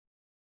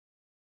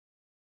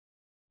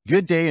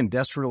Good day,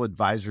 Industrial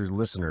Advisor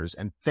listeners,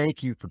 and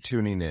thank you for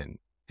tuning in.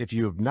 If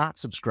you have not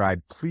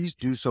subscribed, please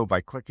do so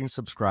by clicking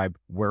subscribe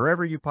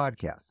wherever you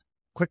podcast.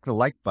 Click the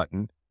like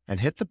button and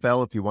hit the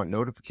bell if you want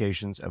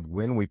notifications of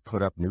when we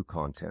put up new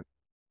content.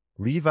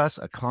 Leave us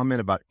a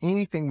comment about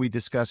anything we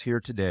discuss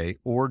here today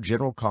or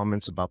general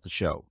comments about the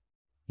show.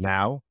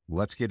 Now,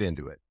 let's get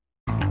into it.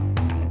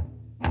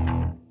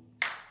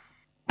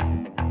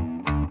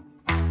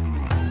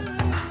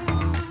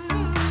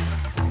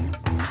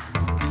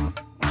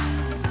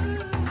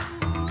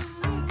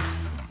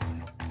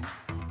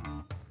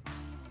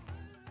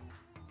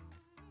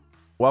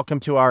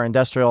 Welcome to our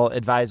Industrial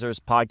Advisors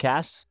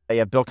podcast. We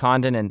have Bill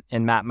Condon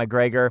and Matt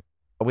McGregor.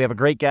 We have a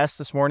great guest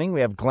this morning.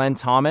 We have Glen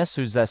Thomas,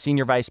 who's a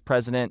Senior Vice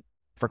President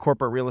for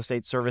Corporate Real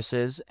Estate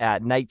Services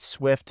at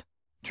Knight-Swift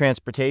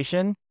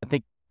Transportation. I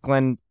think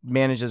Glen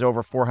manages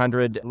over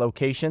 400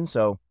 locations,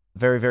 so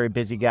very, very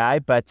busy guy.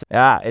 But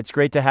it's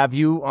great to have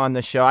you on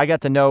the show. I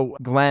got to know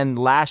Glen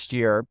last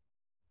year.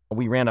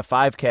 We ran a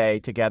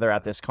 5K together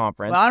at this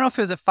conference. Well, I don't know if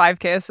it was a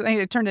 5K. I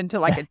think it turned into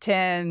like a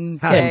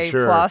 10K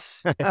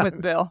plus with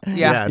Bill.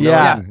 Knowing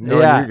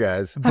you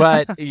guys.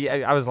 But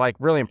I was like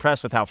really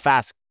impressed with how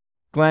fast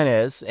Glen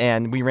is.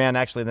 And we ran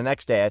actually the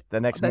next day, the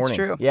next morning. That's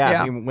true.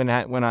 Yeah. We went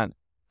on,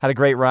 had a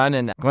great run.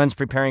 And Glen's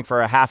preparing for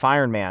a half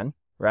Ironman,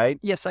 right?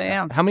 Yes, I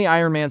am. How many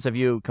Ironmans have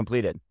you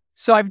completed?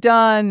 So I've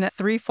done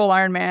 3 full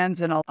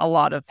Ironmans and a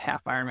lot of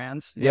half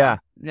Ironmans. Yeah.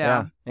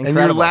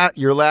 Incredible. And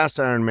your last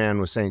Ironman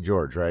was St.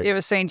 George, right? It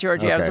was St.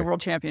 George. Yeah, it was a world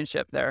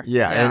championship there.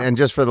 Yeah. And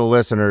just for the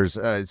listeners,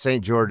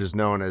 St. George is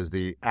known as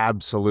the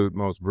absolute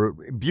most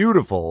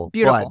beautiful,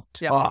 but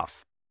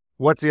tough.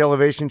 What's the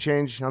elevation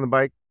change on the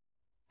bike?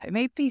 It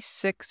may be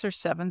 6,000 or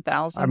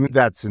 7,000. I mean,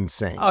 that's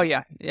insane. Oh,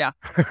 yeah. Yeah.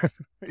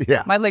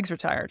 My legs are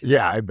tired.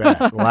 Yeah, I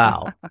bet.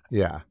 Wow.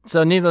 Yeah.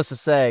 So needless to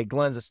say,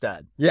 Glen's a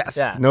stud. Yes.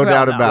 Yeah. No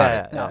doubt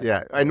about it.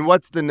 Yeah. And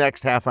what's the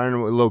next half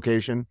Ironman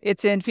location?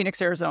 It's in Phoenix,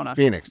 Arizona.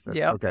 Phoenix.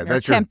 Yeah. Okay.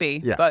 That's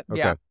Tempe, but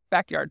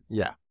backyard.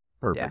 Yeah.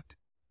 Perfect. Yeah.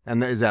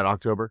 And is that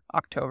October?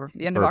 October.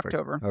 The end of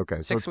October. Okay.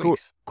 So 6 it's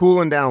weeks.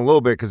 Cooling down a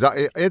little bit because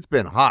it's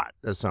been hot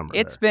this summer.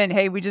 It's been,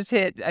 hey, we just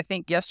hit, I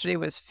think yesterday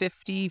was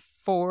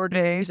 54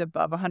 days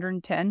above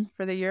 110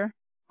 for the year.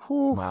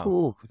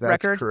 Wow.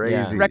 That's crazy.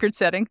 Yeah. Record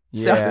setting.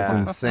 Yeah. That's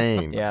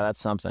insane. Yeah, that's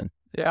something.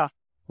 Yeah.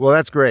 Well,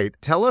 that's great.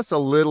 Tell us a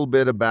little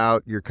bit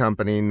about your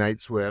company,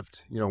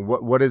 Knight-Swift. You know,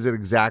 what is it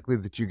exactly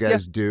that you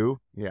guys do?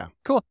 Yeah.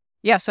 Cool.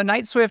 Yeah. So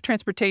Knight-Swift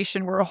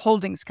Transportation, we're a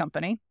holdings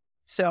company.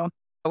 So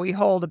we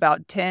hold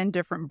about 10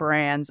 different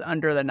brands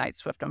under the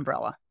Knight-Swift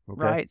umbrella,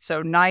 right?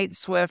 So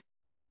Knight-Swift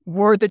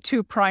were the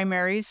 2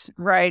 primaries,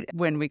 right,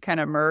 when we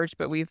kind of merged,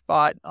 but we've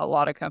bought a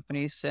lot of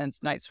companies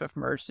since Knight-Swift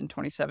merged in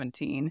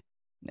 2017.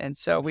 And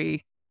so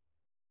we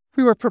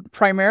were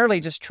primarily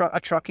just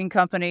a trucking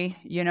company,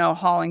 you know,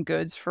 hauling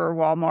goods for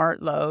Walmart,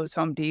 Lowe's,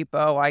 Home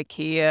Depot,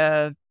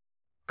 IKEA,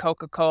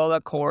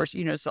 Coca-Cola, Coors,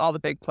 you know, it's all the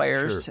big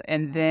players. Sure.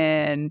 And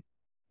then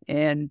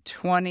a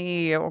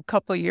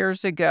couple of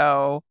years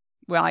ago,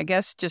 well, I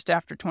guess just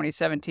after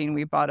 2017,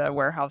 we bought a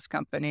warehouse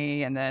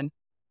company, and then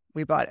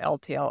we bought an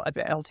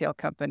LTL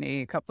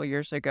company a couple of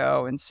years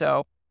ago. And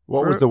so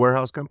what was the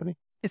warehouse company?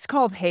 It's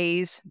called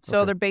Hayes.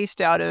 So they're based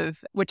out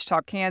of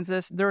Wichita,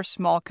 Kansas. They're a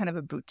small kind of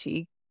a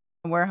boutique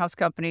warehouse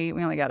company.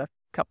 We only got a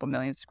couple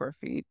million square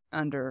feet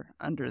under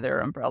their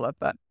umbrella.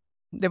 But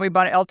then we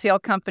bought an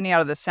LTL company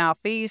out of the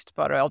Southeast,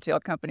 bought an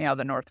LTL company out of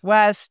the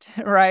Northwest,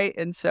 right?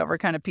 And so we're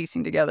kind of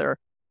piecing together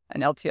an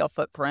LTL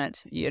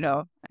footprint, you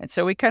know. And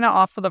so we kind of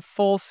offer the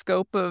full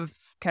scope of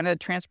kind of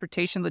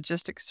transportation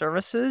logistics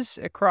services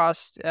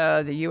across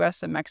the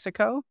U.S. and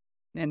Mexico.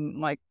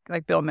 And like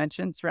Bill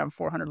mentioned, it's around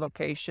 400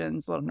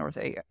 locations, a little north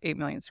of 8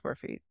 million square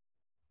feet.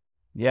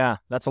 Yeah,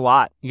 that's a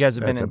lot. You guys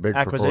have been in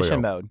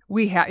acquisition mode.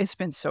 It's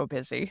been so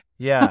busy.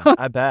 Yeah,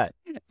 I bet.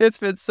 It's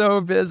been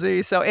so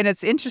busy. So, and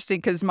it's interesting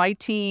because my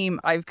team,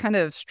 I've kind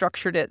of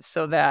structured it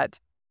so that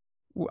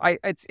I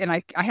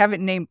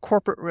haven't named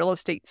corporate real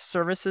estate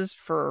services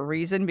for a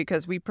reason,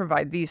 because we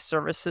provide these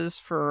services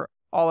for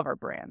all of our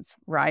brands,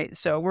 right?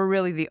 So we're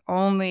really the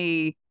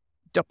only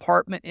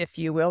department, if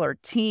you will, or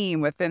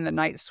team within the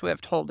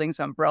Knight-Swift Holdings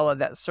umbrella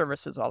that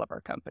services all of our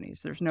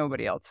companies. There's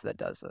nobody else that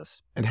does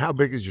this. And how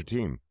big is your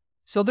team?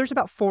 So there's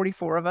about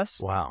 44 of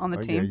us on the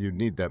team. Yeah, you'd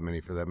need that many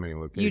for that many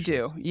locations. You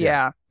do,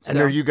 yeah. And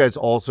are you guys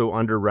also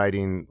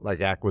underwriting like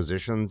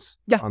acquisitions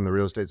on the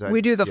real estate side?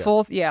 We do the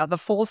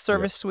full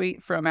service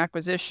suite, from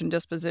acquisition,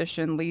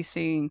 disposition,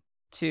 leasing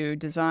to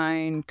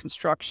design,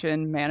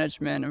 construction,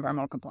 management,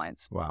 environmental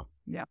compliance. Wow.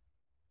 Yeah.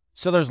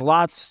 So there's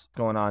lots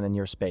going on in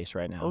your space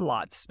right now.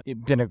 Lots. It's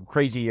been a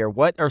crazy year.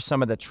 What are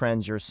some of the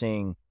trends you're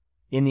seeing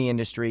in the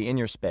industry, in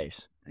your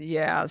space?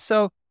 Yeah.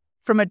 So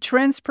from a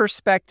trends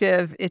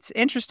perspective, it's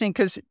interesting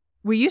because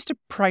we used to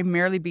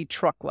primarily be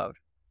truckload,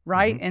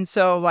 right? Mm-hmm. And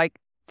so like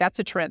that's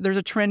a trend. There's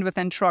a trend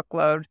within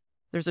truckload.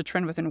 There's a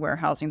trend within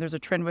warehousing. There's a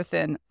trend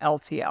within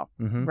LTL,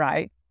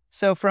 right?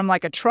 So from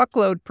like a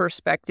truckload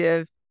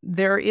perspective,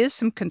 there is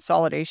some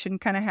consolidation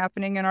kind of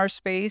happening in our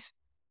space,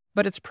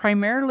 but it's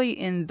primarily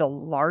in the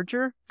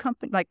larger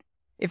company. Like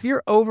if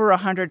you're over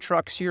 100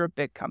 trucks, you're a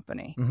big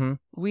company. Mm-hmm.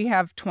 We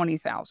have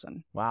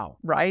 20,000. Wow.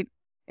 Right?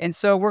 And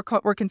so we're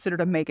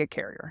considered a mega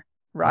carrier,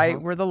 right?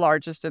 Uh-huh. We're the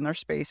largest in our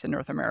space in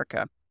North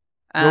America.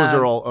 Those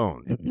are all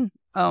owned.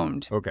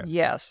 Owned. Okay.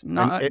 Yes.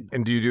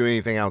 And do you do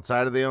anything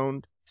outside of the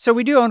owned? So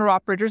we do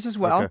owner-operators as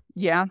well. Okay.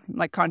 Yeah,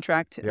 like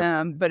contract,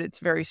 Yep. but it's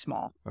very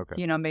small.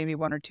 Okay. Maybe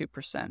 1 or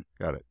 2%.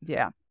 Got it.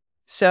 Yeah.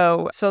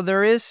 So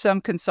there is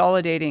some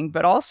consolidating,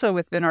 but also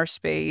within our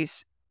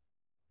space,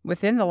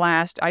 within the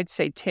last, I'd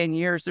say 10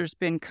 years, there's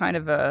been kind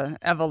of a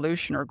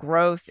evolution or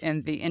growth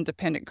in the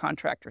independent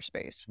contractor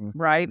space,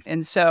 right?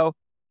 And so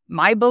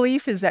my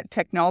belief is that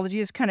technology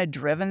has kind of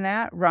driven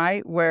that,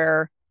 right?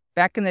 Where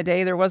back in the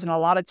day, there wasn't a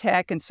lot of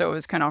tech, and so it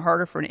was kind of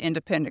harder for an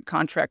independent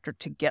contractor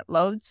to get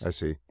loads. I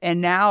see.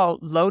 And now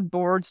load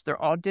boards,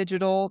 they're all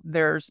digital.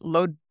 There's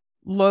load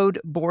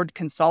board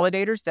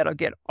consolidators that'll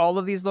get all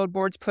of these load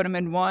boards, put them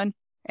in one.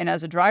 And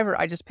as a driver,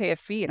 I just pay a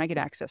fee and I get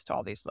access to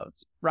all these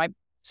loads, right?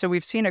 So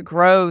we've seen a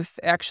growth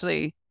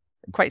actually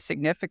quite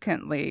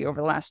significantly over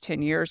the last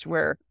 10 years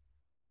where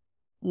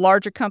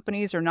larger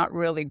companies are not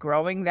really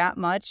growing that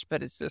much,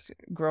 but it's this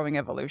growing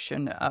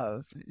evolution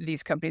of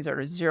these companies that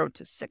are 0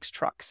 to 6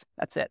 trucks.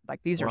 That's it. Like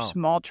these are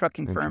small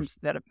trucking firms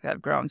that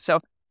have grown.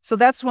 So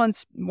that's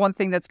one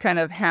thing that's kind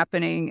of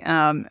happening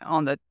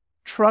on the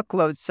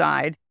truckload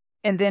side.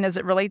 And then as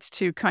it relates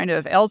to kind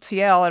of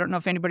LTL, I don't know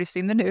if anybody's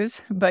seen the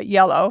news, but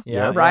Yellow, right?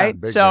 Yeah,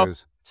 big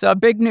news. So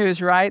big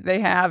news, right? They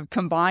have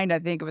combined, I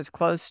think it was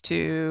close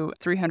to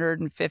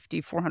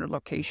 350, 400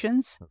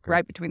 locations,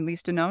 right, between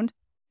leased and owned.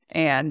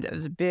 And it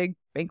was a big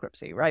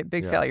bankruptcy, right?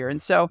 Big failure.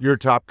 And so your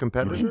top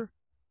competitor?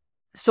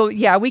 So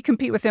yeah, we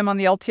compete with them on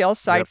the LTL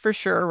side for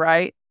sure,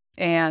 right?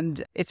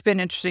 And it's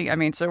been interesting. I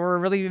mean, so we're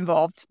really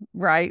involved,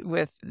 right,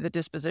 with the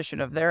disposition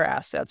of their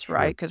assets,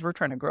 right? Because we're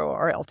trying to grow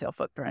our LTL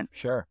footprint.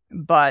 Sure.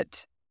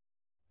 But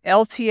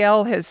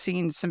LTL has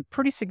seen some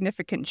pretty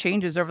significant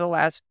changes over the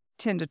last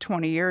 10 to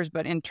 20 years.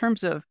 But in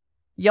terms of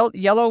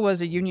Yellow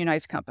was a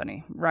unionized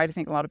company, right? I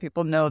think a lot of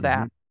people know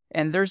that.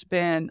 And there's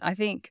been, I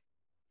think,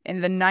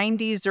 in the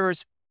 90s, there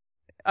was,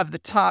 of the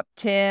top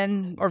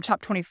 10 or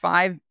top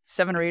 25,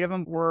 7 or 8 of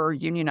them were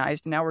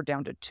unionized. Now we're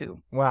down to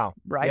 2. Wow.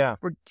 Right? Yeah.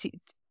 I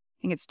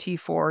think it's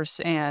T-Force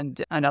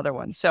and another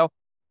one. So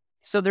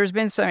there's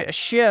been a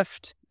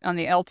shift on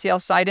the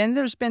LTL side, and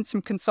there's been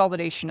some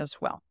consolidation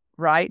as well,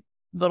 right?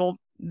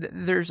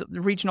 There's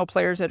regional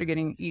players that are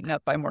getting eaten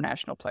up by more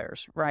national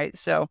players, right?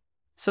 So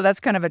that's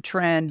kind of a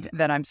trend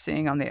that I'm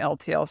seeing on the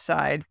LTL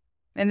side.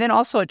 And then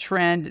also a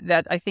trend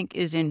that I think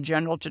is in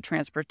general to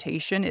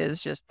transportation is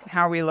just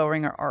how are we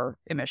lowering our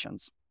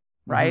emissions,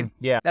 right?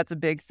 Yeah. That's a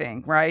big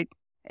thing, right?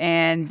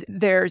 And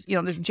there's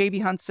J.B.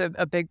 Hunt's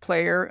a big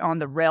player on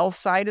the rail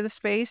side of the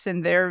space.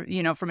 And they're,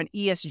 from an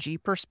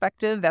ESG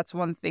perspective, that's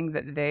one thing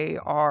that they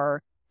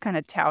are kind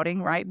of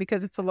touting, right?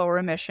 Because it's a lower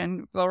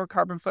emission, lower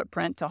carbon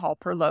footprint to haul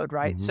per load,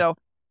 right? So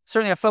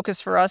certainly a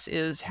focus for us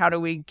is how do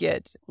we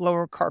get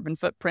lower carbon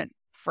footprint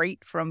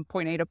freight from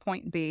point A to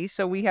point B.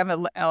 So we have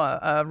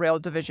a rail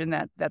division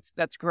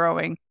that's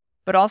growing,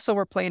 but also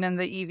we're playing in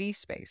the EV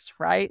space,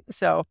 right?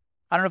 So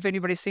I don't know if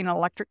anybody's seen an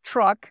electric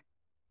truck,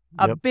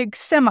 a big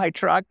semi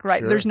truck, right?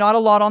 Sure. There's not a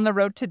lot on the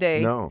road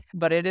today,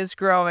 but it is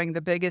growing.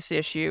 The biggest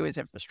issue is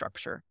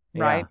infrastructure,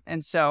 right?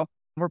 And so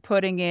we're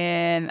putting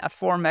in a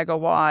 4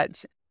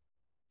 megawatt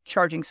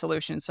charging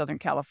solution in Southern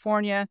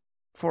California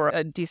for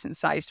a decent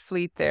sized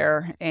fleet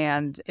there.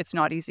 And it's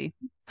not easy.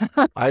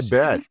 I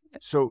bet.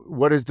 So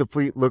what does the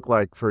fleet look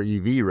like for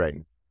EV right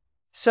now?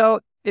 So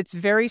it's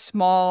very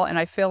small, and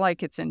I feel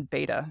like it's in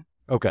beta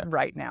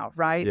right now,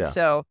 right? Yeah.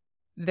 So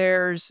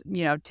there's,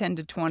 10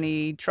 to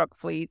 20 truck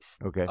fleets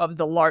of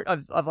the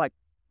of like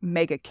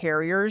mega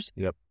carriers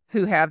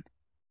who have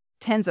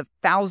tens of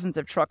thousands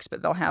of trucks,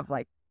 but they'll have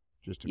like,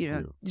 just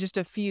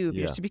a few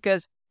just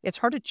because it's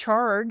hard to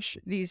charge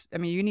these. I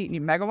mean, you need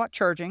megawatt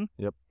charging.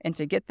 And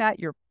to get that,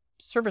 your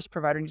service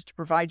provider needs to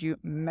provide you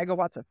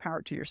megawatts of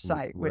power to your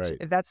site, which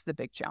that's the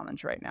big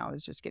challenge right now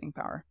is just getting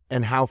power.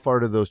 And how far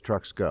do those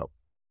trucks go?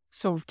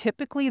 So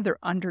typically they're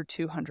under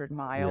 200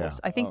 miles.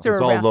 I think they're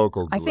around, all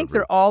local delivery. I think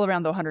they're all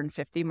around the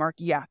 150 mark.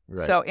 Yeah.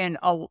 Right. So and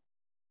a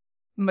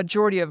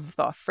majority of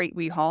the freight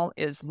we haul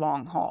is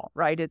long haul,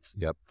 right? It's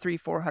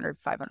 300, 400,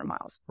 500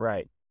 miles.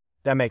 Right.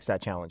 That makes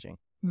that challenging.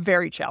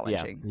 Very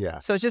challenging. Yeah.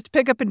 So it's just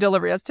pick up and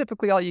delivery. That's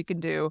typically all you can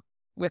do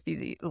with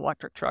these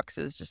electric trucks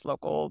is just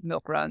local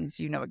milk runs.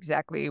 You know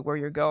exactly where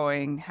you're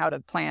going, how to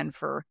plan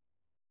for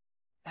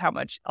how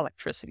much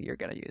electricity you're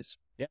going to use.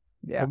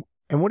 Yeah.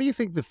 And what do you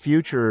think the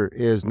future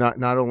is,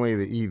 not only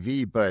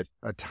the EV, but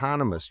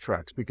autonomous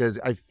trucks? Because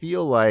I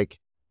feel like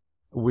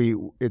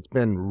it's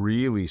been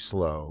really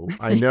slow.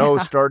 I know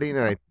starting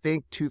in, I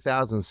think,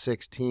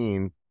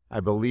 2016, I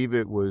believe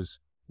it was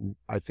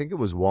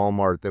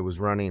Walmart that was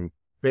running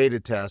beta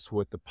tests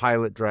with the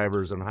pilot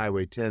drivers on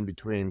Highway 10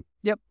 between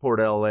Port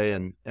LA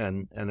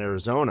and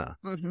Arizona.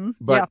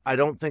 But I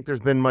don't think there's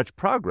been much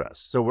progress.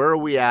 So where are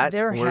we at?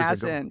 There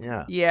hasn't.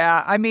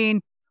 Yeah. I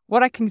mean,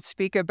 what I can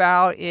speak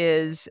about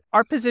is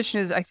our position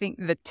is, I think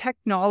the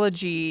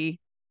technology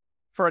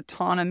for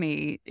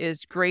autonomy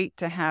is great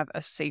to have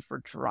a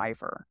safer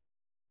driver.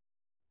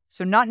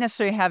 So not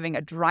necessarily having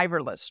a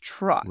driverless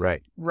truck,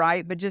 right?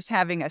 But just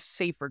having a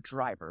safer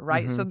driver,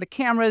 right? Mm-hmm. So the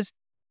cameras,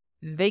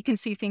 they can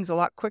see things a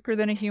lot quicker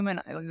than a human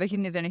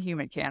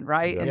can,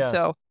 right? Yeah. And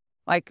so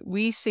like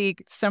we see,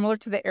 similar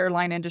to the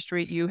airline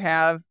industry, you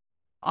have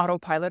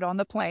autopilot on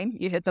the plane.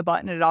 You hit the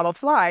button, it auto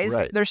flies.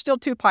 Right. There's still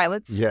 2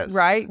 pilots, Yes.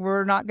 right?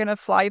 We're not going to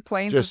fly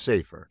planes. Just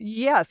safer.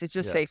 Yes, it's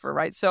just Yes. safer,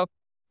 right? So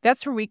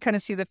that's where we kind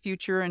of see the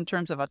future in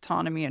terms of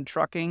autonomy and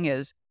trucking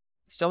is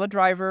still a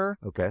driver.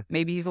 Okay.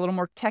 Maybe he's a little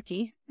more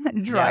techie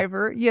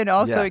driver, you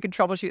know, so Yeah. he can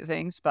troubleshoot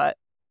things, but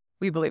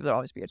we believe there'll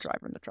always be a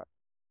driver in the truck.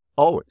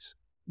 Always.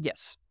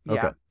 Yes. Okay.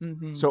 Yeah.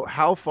 Mm-hmm. So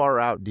how far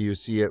out do you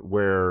see it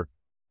where,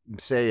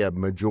 say, a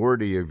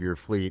majority of your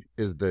fleet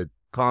is the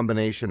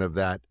combination of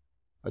that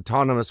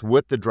autonomous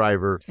with the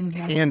driver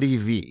and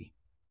EV?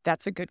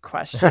 That's a good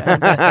question.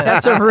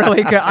 That's a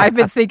really good, I've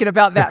been thinking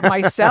about that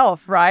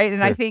myself, right?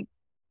 And I think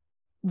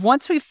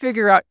once we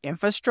figure out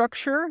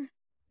infrastructure,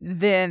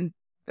 then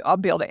I'll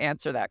be able to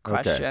answer that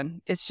question. Okay.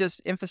 It's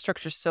just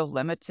infrastructure is so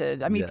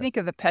limited. I mean, think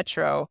of the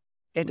petro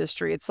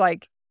industry. It's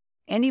like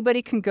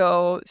anybody can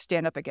go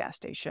stand up a gas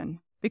station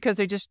because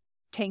they just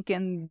tank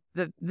in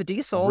the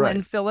diesel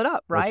and fill it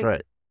up, right? That's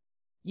right.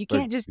 You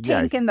can't just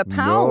tank in the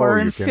power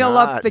and fill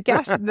up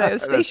the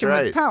station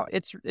with power.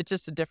 It's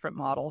just a different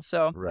model.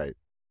 So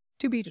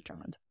to be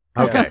determined.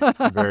 Okay,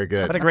 very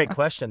good. What a great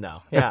question,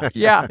 though. Yeah.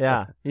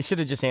 Yeah. You should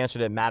have just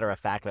answered it matter of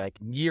fact, like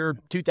year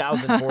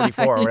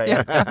 2044. Right?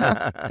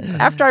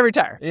 After I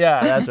retire.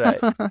 Yeah, that's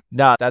right.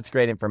 No, that's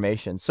great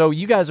information. So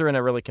you guys are in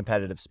a really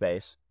competitive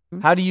space.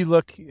 How do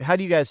you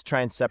guys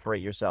try and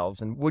separate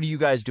yourselves? And what do you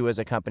guys do as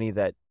a company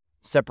that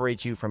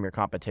separates you from your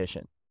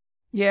competition?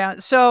 Yeah,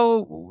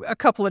 so a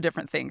couple of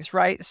different things,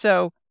 right?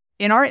 So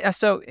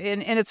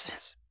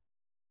it's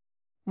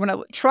when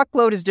a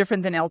truckload is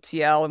different than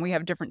LTL, and we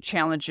have different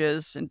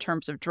challenges in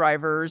terms of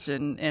drivers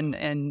and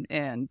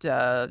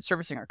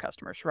servicing our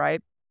customers,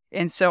 right?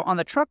 And so on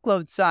the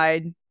truckload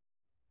side,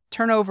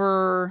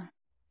 turnover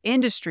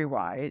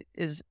industry-wide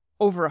is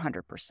over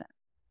 100%,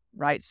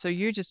 right? So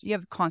you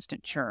have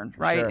constant churn,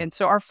 right? Sure. And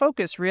so our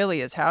focus really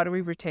is how do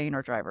we retain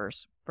our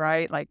drivers,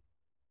 right?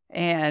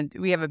 And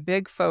we have a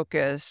big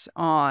focus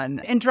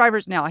and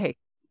drivers now,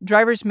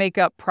 drivers make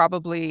up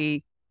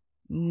probably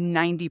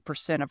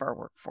 90% of our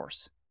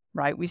workforce,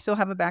 right? We still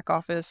have a back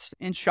office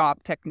and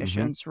shop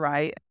technicians,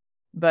 right?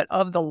 But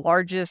of the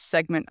largest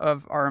segment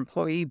of our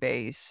employee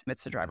base,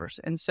 it's the drivers.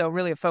 And so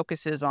really a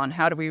focus is on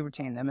how do we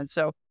retain them? And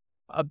so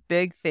a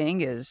big thing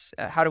is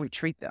how do we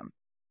treat them?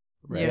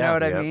 Right. You know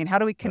what I mean? How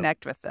do we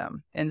connect with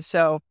them? And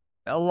so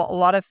a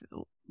lot of...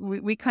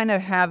 We kind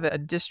of have a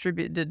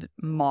distributed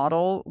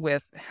model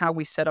with how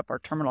we set up our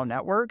terminal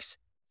networks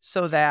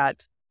so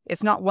that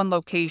it's not one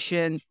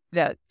location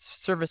that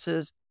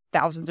services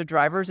thousands of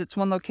drivers. It's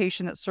one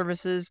location that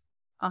services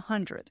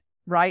 100,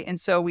 right? And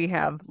so we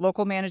have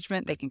local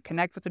management. They can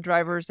connect with the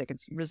drivers. They can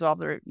resolve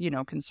their,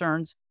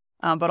 concerns.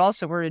 But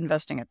also we're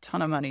investing a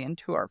ton of money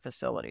into our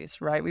facilities,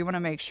 right? We want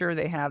to make sure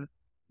they have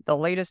the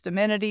latest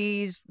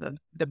amenities,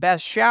 the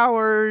best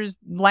showers,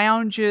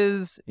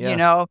 lounges,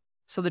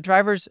 So the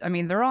drivers, I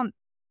mean,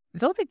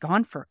 they'll be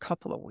gone for a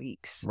couple of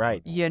weeks.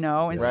 Right.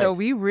 And so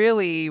we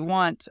really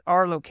want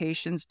our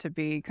locations to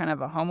be kind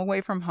of a home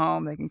away from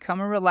home. They can come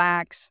and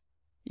relax.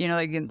 They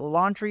can get the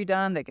laundry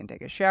done. They can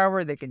take a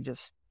shower. They can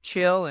just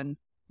chill. And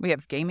we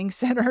have gaming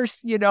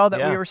centers,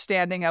 that we were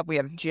standing up. We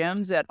have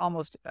gyms at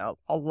almost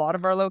a lot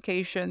of our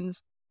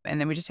locations. And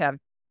then we just have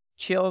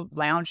chill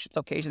lounge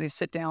locations. They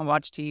sit down,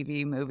 watch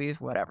TV, movies,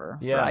 whatever.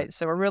 Yeah. Right.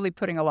 So we're really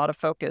putting a lot of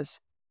focus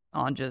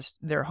on just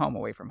their home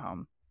away from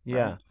home.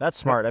 Yeah, right? That's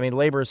smart. I mean,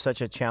 labor is such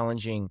a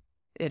challenging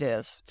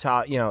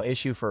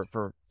issue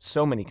for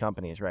so many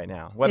companies right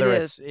now, whether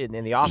it's in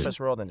the office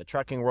world, in the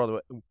trucking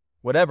world,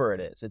 whatever it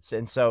is.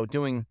 And so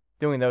doing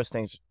those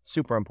things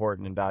super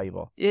important and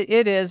valuable.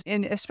 It is,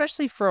 and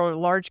especially for a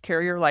large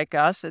carrier like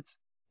us,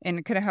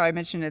 and kind of how I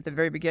mentioned at the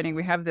very beginning,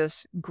 we have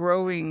this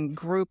growing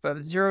group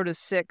of 0 to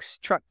 6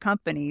 truck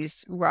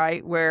companies,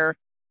 right, where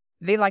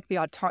they like the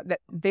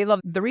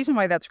reason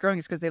why that's growing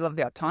is because they love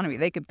the autonomy.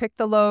 They can pick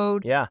the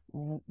load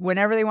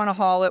whenever they want to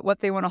haul it, what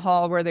they want to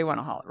haul, where they want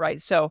to haul it,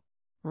 right? So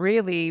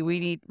really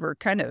we're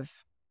kind of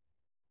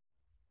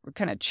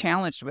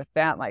challenged with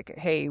that. Like,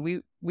 hey,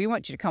 we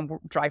want you to come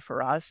drive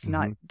for us,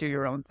 not do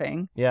your own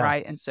thing,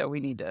 right? And so we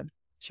need to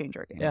change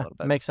our game a little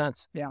bit. Makes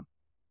sense. Yeah.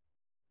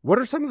 What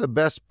are some of the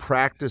best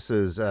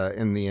practices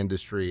in the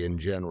industry in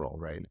general,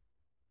 right?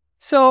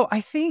 So I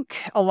think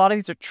a lot of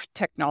these are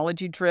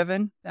technology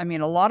driven. I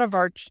mean, a lot of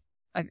our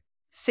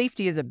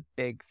safety is a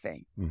big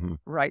thing,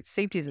 right?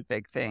 Safety is a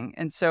big thing.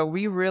 And so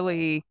we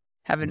really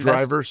have invested.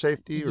 Driver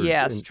safety?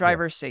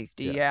 Driver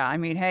safety. Yeah. I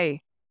mean,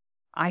 hey,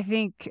 I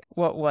think,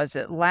 what was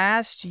it?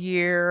 Last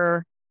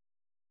year,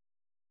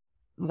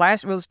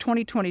 it was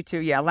 2022.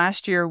 Yeah.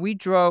 Last year we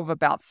drove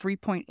about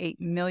 3.8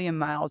 million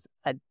miles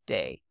a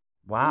day.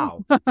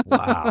 Wow.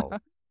 Wow.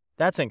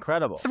 That's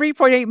incredible.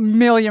 3.8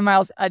 million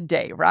miles a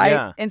day, right?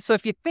 Yeah. And so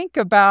if you think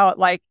about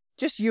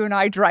just you and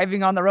I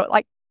driving on the road,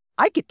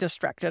 I get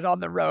distracted on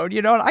the road,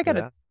 and I got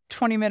a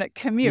 20-minute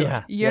commute,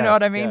 you know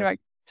what I mean? Yes. Like,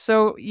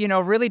 so,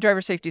 really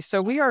driver safety.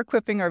 So we are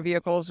equipping our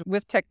vehicles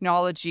with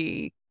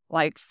technology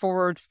like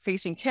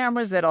forward-facing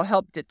cameras that'll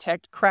help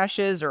detect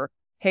crashes or,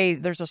 hey,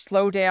 there's a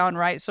slowdown,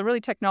 right? So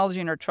really technology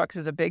in our trucks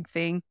is a big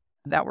thing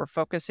that we're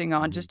focusing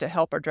on just to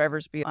help our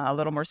drivers be a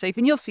little more safe.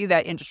 And you'll see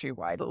that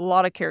industry-wide. A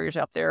lot of carriers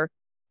out there,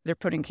 they're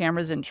putting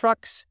cameras in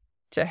trucks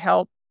to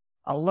help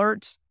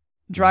alert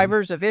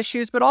drivers of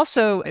issues, but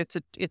also it's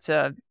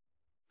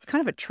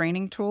kind of a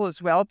training tool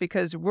as well,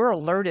 because we're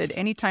alerted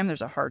anytime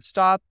there's a hard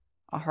stop,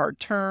 a hard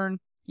turn,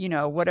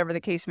 whatever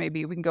the case may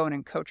be. We can go in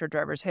and coach our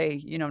drivers.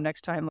 Hey,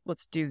 next time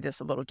let's do this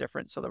a little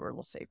different so that we're a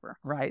little safer,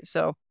 right?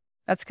 So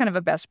that's kind of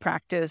a best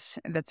practice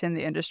that's in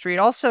the industry. It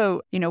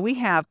also, we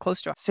have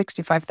close to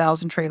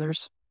 65,000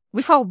 trailers.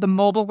 We call it the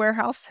mobile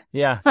warehouse.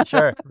 Yeah,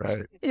 sure. Right.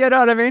 You know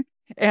what I mean?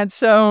 And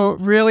so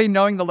really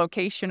knowing the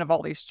location of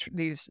all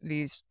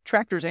these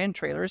tractors and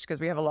trailers, because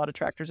we have a lot of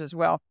tractors as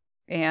well,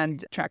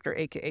 and tractor,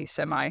 AKA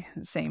semi,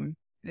 same,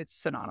 it's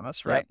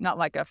synonymous, right? Yep. Not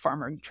like a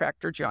farmer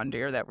tractor John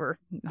Deere that we're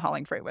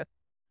hauling freight with,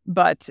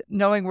 but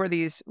knowing where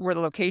the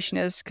location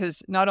is,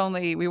 because not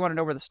only we want to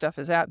know where the stuff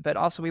is at, but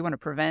also we want to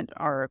prevent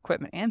our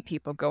equipment and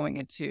people going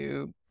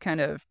into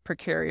kind of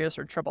precarious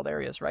or troubled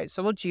areas, right?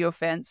 So we'll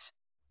geofence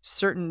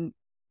certain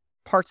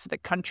parts of the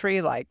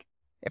country, like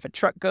if a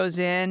truck goes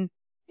in,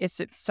 if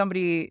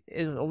somebody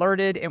is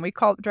alerted and we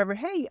call the driver,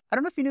 hey, I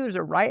don't know if you knew there's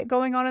a riot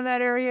going on in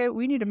that area.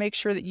 We need to make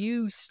sure that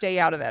you stay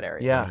out of that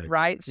area. Yeah.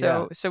 Right.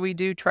 So we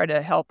do try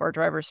to help our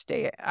drivers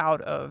stay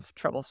out of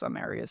troublesome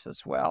areas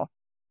as well.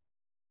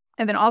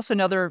 And then also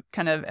another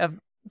kind of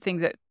thing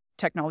that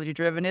technology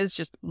driven is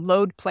just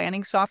load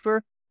planning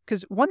software.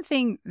 Because one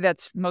thing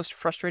that's most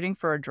frustrating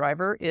for a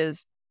driver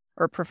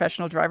or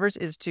professional drivers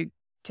is to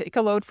take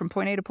a load from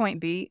point A to point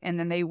B, and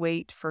then they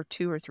wait for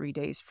 2 or 3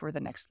 days for the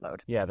next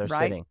load. Yeah, they're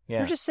right? sitting. Yeah.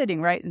 They're just sitting,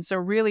 right? And so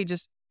really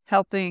just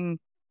helping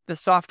the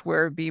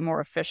software be more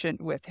efficient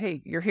with,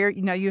 hey, you're here,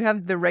 you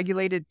have the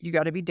regulated, you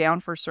got to be down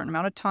for a certain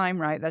amount of time,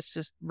 right? That's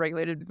just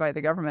regulated by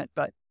the government.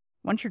 But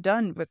once you're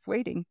done with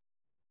waiting,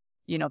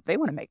 they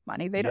want to make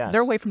money.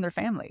 They're away from their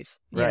families,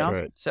 you know?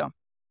 Right. So.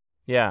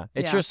 Yeah,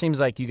 it sure seems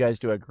like you guys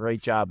do a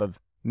great job of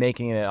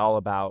making it all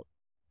about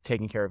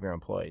taking care of your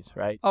employees,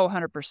 right? Oh,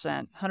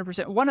 100%.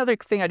 100%. One other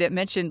thing I didn't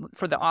mention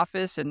for the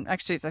office, and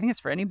actually I think it's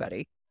for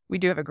anybody, we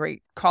do have a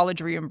great college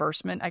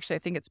reimbursement. Actually, I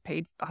think it's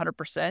paid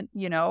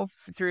 100%,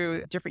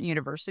 through different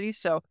universities.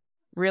 So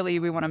really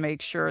we want to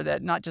make sure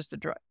that not just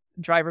the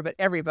driver, but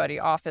everybody,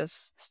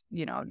 office,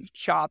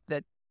 shop,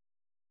 that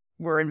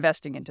we're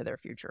investing into their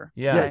future.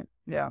 Yeah. Right?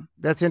 Yeah.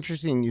 That's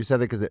interesting you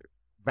said that, because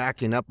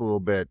backing up a little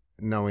bit,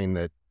 knowing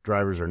that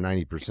drivers are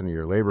 90% of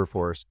your labor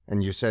force,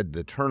 and you said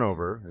the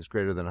turnover is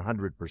greater than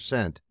 100%.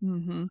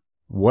 Mm-hmm.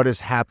 What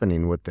is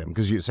happening with them?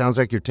 Because it sounds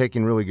like you're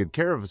taking really good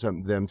care of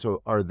them.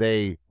 So are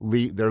they're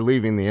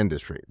leaving the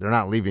industry? They're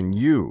not leaving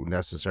you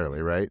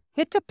necessarily, right?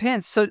 It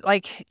depends. So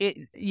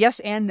yes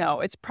and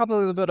no. It's probably a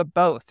little bit of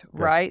both,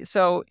 right?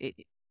 So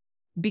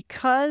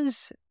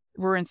because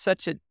we're in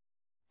such a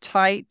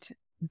tight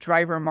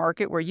driver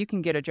market where you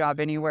can get a job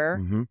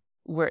anywhere,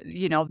 where,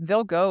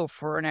 they'll go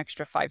for an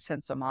extra 5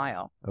 cents a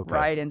mile,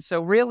 right? And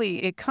so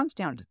really it comes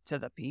down to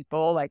the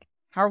people, like,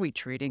 how are we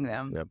treating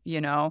them,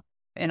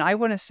 And I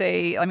want to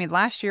say,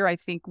 last year, I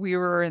think we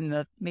were in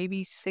the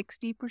maybe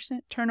 60%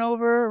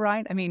 turnover,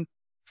 right?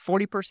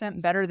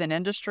 40% better than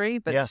industry,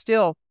 but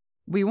still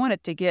we want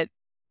it to get,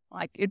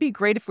 it'd be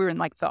great if we were in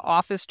the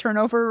office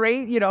turnover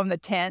rate, in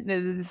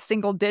the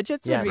single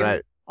digits. Yes.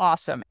 Right.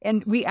 Awesome.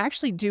 And we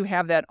actually do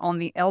have that on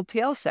the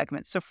LTL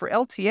segment. So for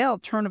LTL,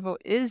 turnover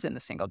is in the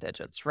single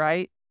digits,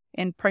 right?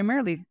 And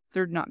primarily,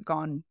 they're not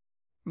gone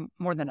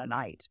more than a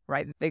night,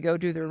 right? They go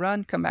do their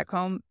run, come back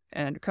home,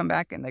 and come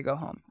back and they go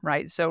home,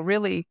 right? So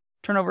really,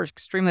 turnover is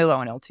extremely low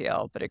in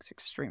LTL, but it's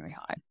extremely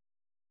high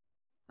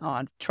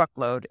on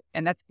truckload,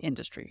 and that's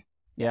industry.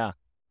 Yeah.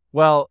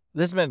 Well,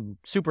 this has been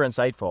super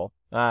insightful.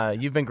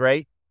 You've been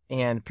great,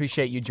 and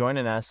appreciate you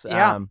joining us.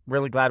 Yeah.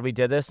 Really glad we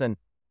did this, and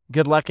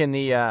good luck in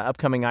the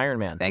upcoming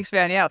Ironman. Thanks,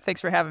 man. Yeah, thanks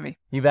for having me.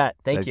 You bet.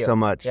 Thank you Thanks so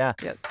much. Yeah.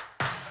 Yeah.